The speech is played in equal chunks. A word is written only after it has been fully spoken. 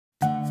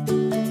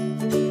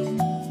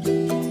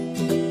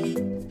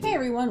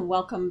everyone,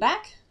 welcome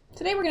back.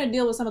 Today we're going to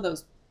deal with some of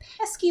those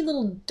pesky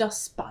little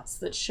dust spots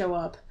that show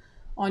up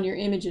on your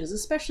images,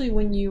 especially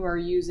when you are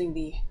using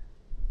the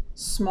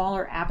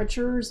smaller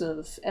apertures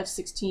of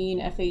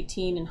f16,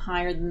 f18, and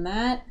higher than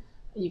that.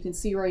 You can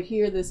see right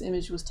here this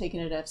image was taken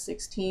at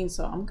f16,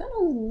 so I'm going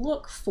to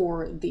look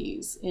for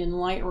these in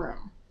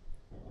Lightroom.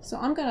 So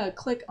I'm going to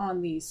click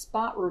on the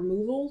spot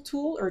removal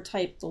tool or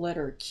type the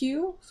letter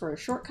Q for a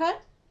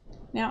shortcut.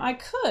 Now I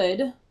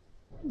could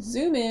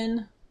zoom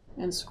in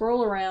and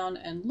scroll around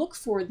and look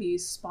for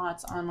these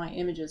spots on my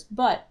images,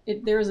 but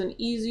there's an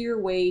easier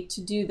way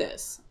to do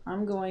this.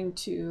 I'm going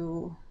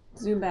to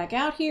zoom back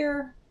out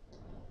here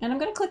and I'm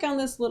going to click on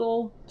this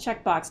little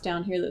checkbox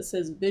down here that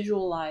says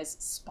visualize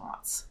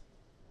spots.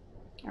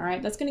 All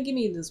right, that's going to give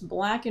me this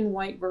black and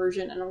white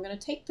version, and I'm going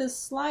to take this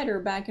slider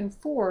back and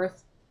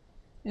forth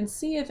and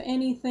see if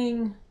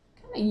anything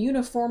kind of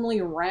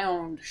uniformly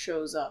round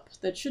shows up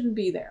that shouldn't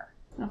be there.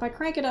 Now, if I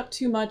crank it up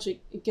too much,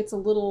 it gets a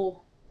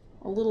little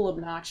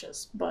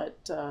obnoxious, but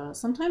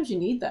sometimes you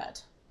need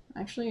that.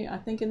 Actually, I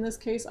think in this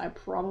case I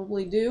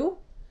probably do.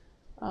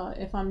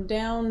 If I'm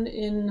down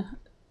in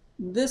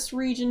this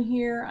region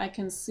here, I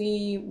can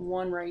see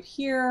one right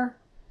here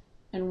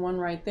and one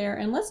right there,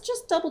 and let's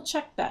just double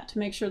check that to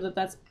make sure that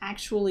that's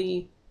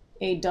actually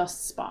a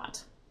dust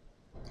spot.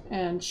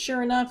 And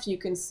sure enough, you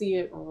can see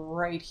it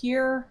right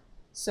here,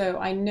 so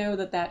I know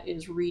that that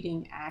is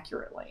reading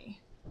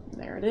accurately.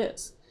 There it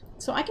is.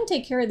 So I can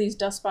take care of these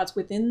dust spots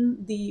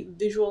within the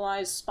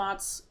Visualize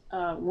Spots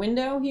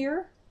window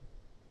here,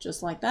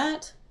 just like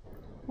that.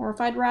 Or if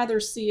I'd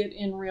rather see it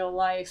in real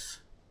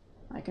life,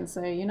 I can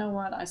say, you know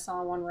what, I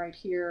saw one right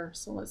here,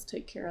 so let's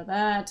take care of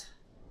that.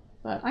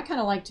 But I kind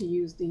of like to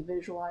use the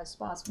Visualize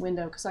Spots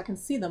window because I can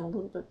see them a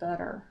little bit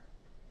better.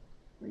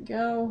 There we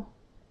go.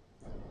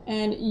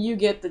 And you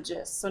get the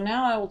gist. So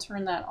now I will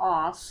turn that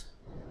off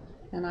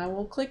and I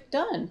will click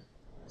Done.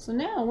 So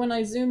now when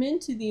I zoom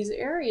into these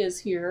areas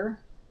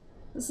here,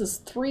 this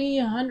is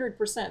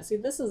 300%. See,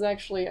 this is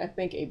actually, I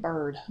think, a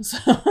bird.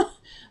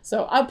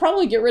 So I'll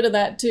probably get rid of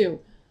that too,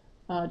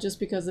 just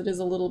because it is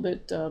a little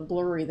bit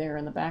blurry there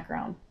in the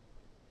background.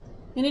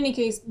 In any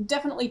case,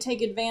 definitely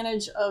take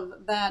advantage of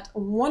that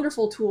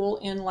wonderful tool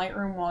in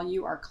Lightroom while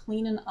you are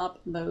cleaning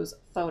up those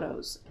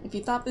photos. If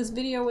you thought this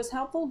video was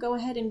helpful, go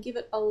ahead and give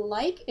it a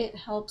like. It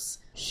helps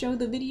show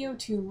the video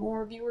to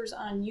more viewers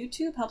on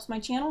YouTube, helps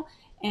my channel,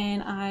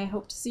 and I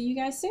hope to see you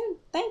guys soon.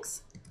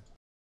 Thanks!